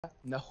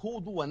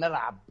نخوض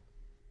ونلعب.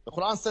 The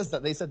Quran says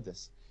that they said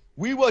this.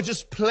 We were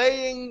just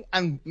playing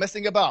and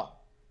messing about.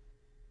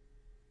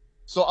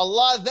 So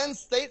Allah then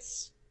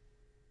states,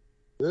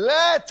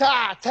 لا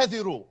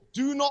تعتذروا.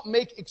 Do not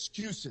make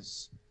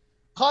excuses.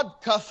 قد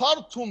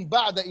كفرتم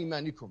بعد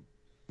إيمانكم.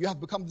 You have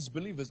become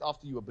disbelievers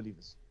after you were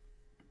believers.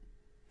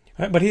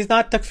 Right, but he's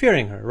not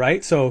takfiring her,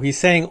 right? So he's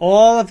saying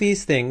all of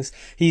these things.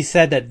 He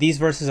said that these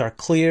verses are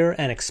clear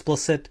and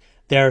explicit.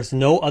 There's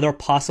no other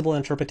possible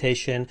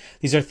interpretation.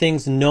 These are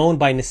things known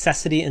by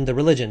necessity in the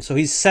religion. So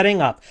he's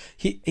setting up,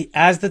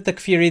 as the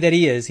takfiri that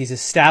he is, he's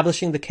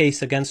establishing the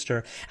case against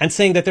her and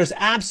saying that there's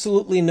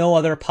absolutely no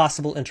other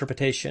possible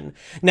interpretation.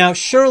 Now,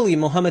 surely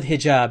Muhammad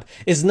Hijab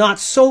is not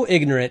so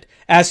ignorant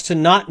as to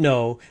not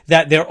know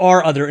that there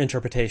are other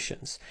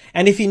interpretations.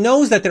 And if he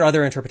knows that there are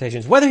other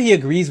interpretations, whether he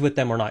agrees with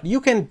them or not, you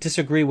can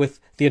disagree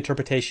with the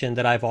interpretation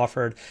that I've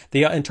offered,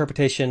 the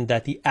interpretation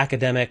that the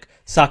academic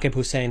Saqib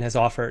Hussein has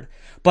offered.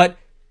 But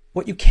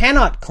what you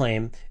cannot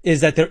claim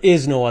is that there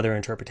is no other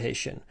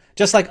interpretation.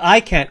 Just like I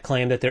can't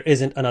claim that there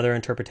isn't another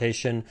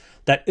interpretation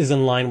that is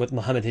in line with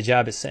Muhammad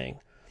Hijab is saying.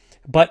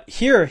 But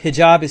here,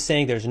 Hijab is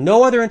saying there's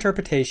no other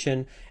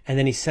interpretation, and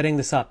then he's setting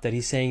this up, that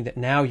he's saying that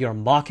now you're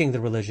mocking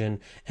the religion,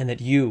 and that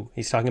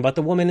he's talking about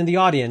the woman in the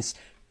audience,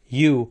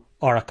 you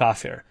are a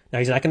kafir. Now,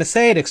 he's not going to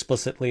say it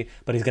explicitly,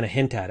 but he's going to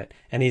hint at it,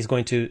 and he's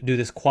going to do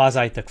this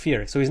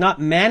quasi-takfir. So he's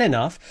not man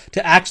enough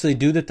to actually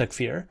do the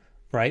takfir,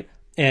 right?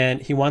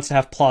 And he wants to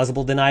have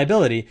plausible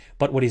deniability,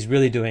 but what he's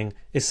really doing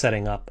is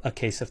setting up a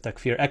case of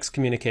takfir,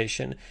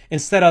 excommunication,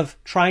 instead of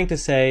trying to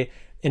say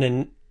in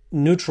a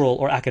neutral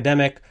or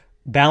academic,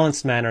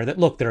 balanced manner that,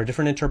 look, there are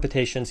different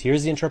interpretations.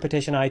 Here's the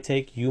interpretation I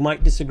take. You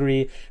might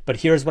disagree, but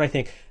here's what I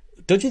think.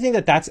 Don't you think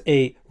that that's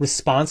a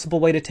responsible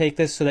way to take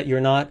this so that you're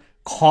not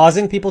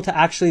causing people to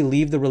actually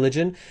leave the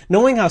religion?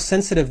 Knowing how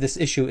sensitive this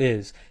issue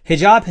is,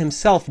 Hijab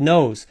himself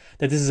knows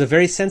that this is a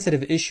very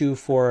sensitive issue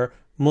for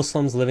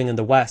Muslims living in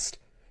the West.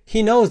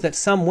 He knows that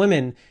some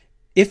women,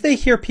 if they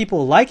hear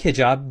people like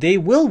Hijab, they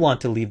will want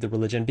to leave the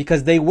religion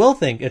because they will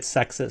think it's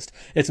sexist,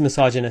 it's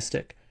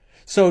misogynistic.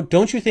 So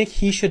don't you think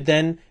he should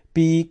then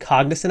be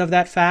cognizant of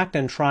that fact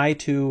and try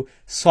to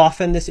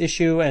soften this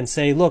issue and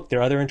say, look, there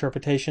are other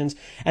interpretations,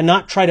 and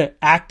not try to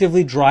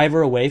actively drive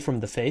her away from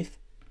the faith?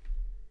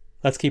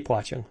 Let's keep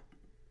watching.